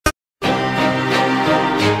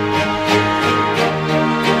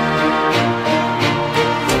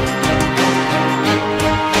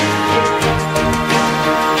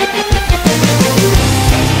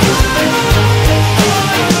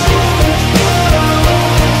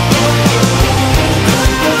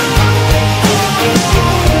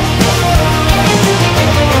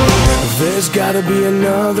gotta be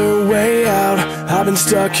another way out. I've been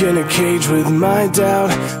stuck in a cage with my doubt.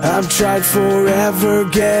 I've tried forever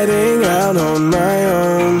getting out on my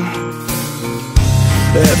own.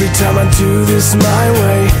 Every time I do this my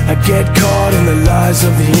way, I get caught in the lies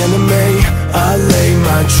of the enemy. I lay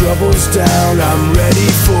my troubles down, I'm ready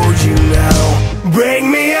for you now. Bring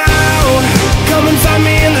me out, come and find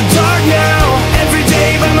me in the dark now. Every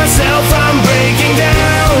day by myself I'm breaking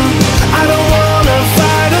down. I don't wanna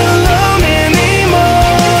fight alone anymore.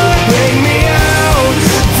 Bring me out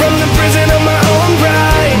from the prison of my own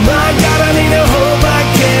pride. My God, I need a hope I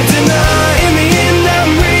can't deny. In the end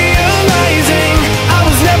I'm realizing I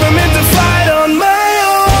was never meant to fight on my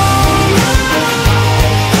own.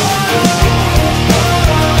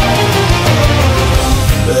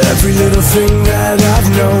 Every little thing that I've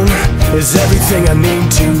known is everything I need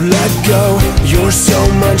to let go. You're so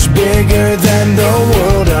much bigger than the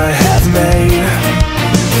world I have made.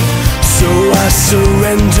 So I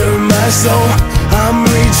surrender my soul, I'm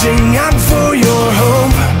reaching out for your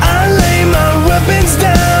hope. I lay my weapons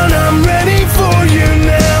down, I'm ready for you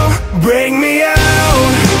now. Bring me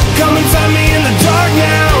out, come and find me in the dark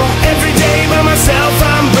now. Every day by myself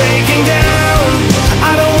I'm breaking down.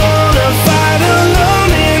 I don't wanna fight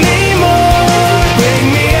alone anymore. Bring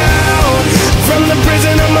me out from the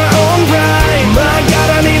prison of my own pride. My God,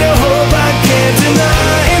 I need a hope I can't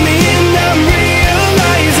deny. In the end I'm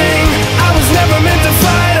realizing I was never meant to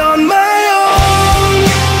fight on my own.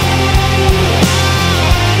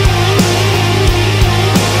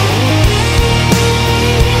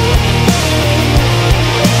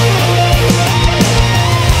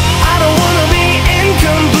 I don't wanna be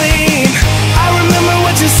incomplete. I remember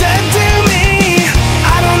what you said to me.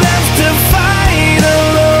 I don't have to fight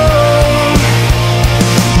alone.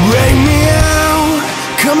 Bring me out,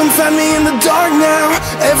 come and find me in the dark now.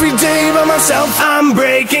 Every day by myself I'm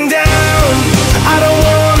breaking down. I don't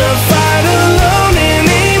wanna fight alone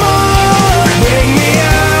anymore. Bring me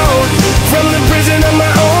out from the prison of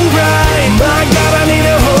my own pride. My God, I need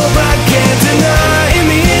a hope I can't deny. In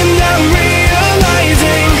the end I'm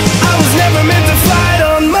realizing I was never meant to fight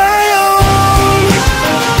on my own.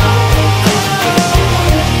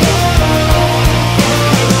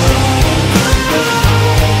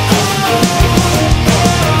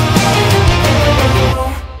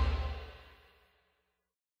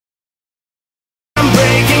 I'm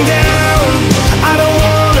breaking down. I don't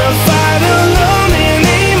wanna fight alone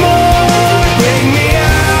anymore. Bring me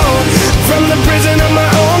out from the prison of my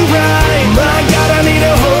own pride. My God, I need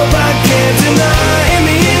a hope I can't deny. In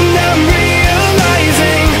the end I'm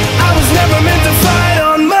realizing I was never meant to fight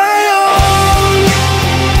on my own.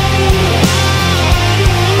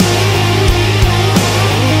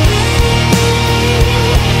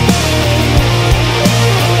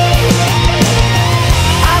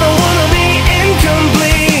 I don't wanna be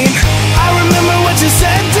incomplete. I remember what you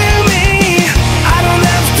said to me. I don't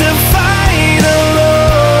have to fight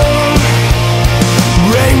alone.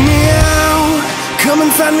 Bring me out, come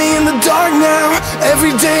and find me in the dark now.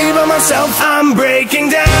 Every day by myself I'm breaking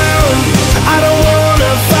down. I don't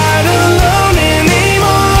wanna fight alone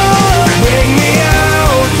anymore. Bring me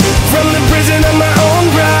out from the prison of my own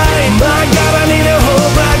pride. My God, I need a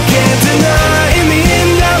hope I can't deny. In the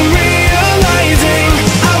end I'm realizing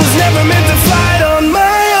I was never meant to fight on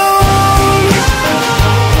my own.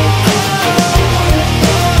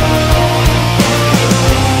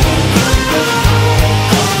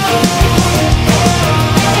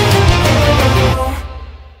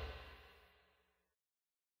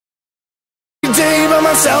 Every day by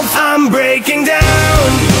myself I'm breaking down.